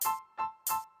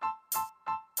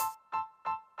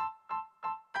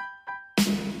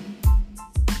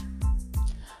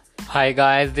Hi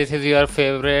guys, this is your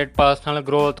favorite personal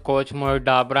growth coach Mohit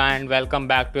Dabra and welcome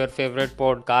back to your favorite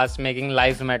podcast Making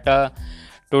Lives Matter.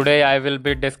 Today I will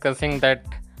be discussing that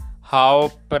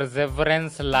how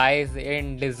perseverance lies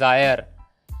in desire.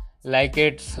 Like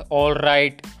it's all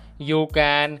right, you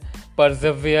can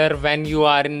persevere when you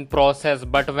are in process,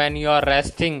 but when you are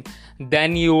resting,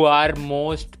 then you are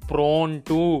most prone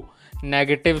to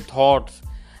negative thoughts.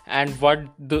 And what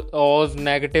those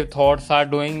negative thoughts are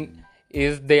doing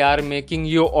is they are making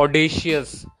you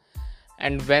audacious,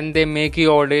 and when they make you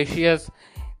audacious,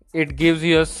 it gives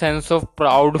you a sense of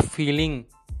proud feeling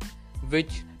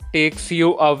which takes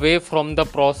you away from the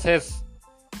process.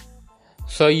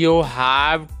 So you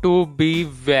have to be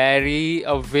very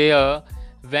aware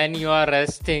when you are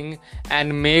resting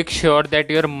and make sure that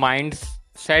your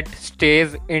mindset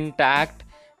stays intact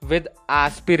with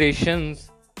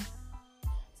aspirations,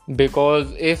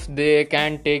 because if they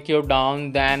can take you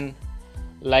down, then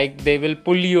they will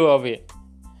pull you away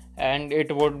and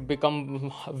it would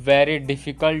become very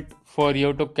difficult for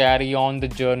you to carry on the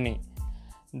journey.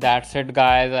 That's it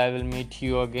guys, I will meet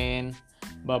you again.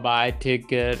 Bye bye, take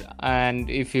care. And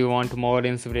if you want more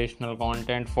inspirational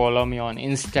content, follow me on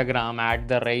Instagram at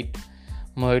the rate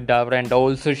Mohit Dabra, and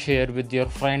also share with your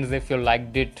friends if you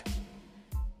liked it.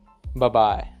 Bye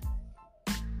bye.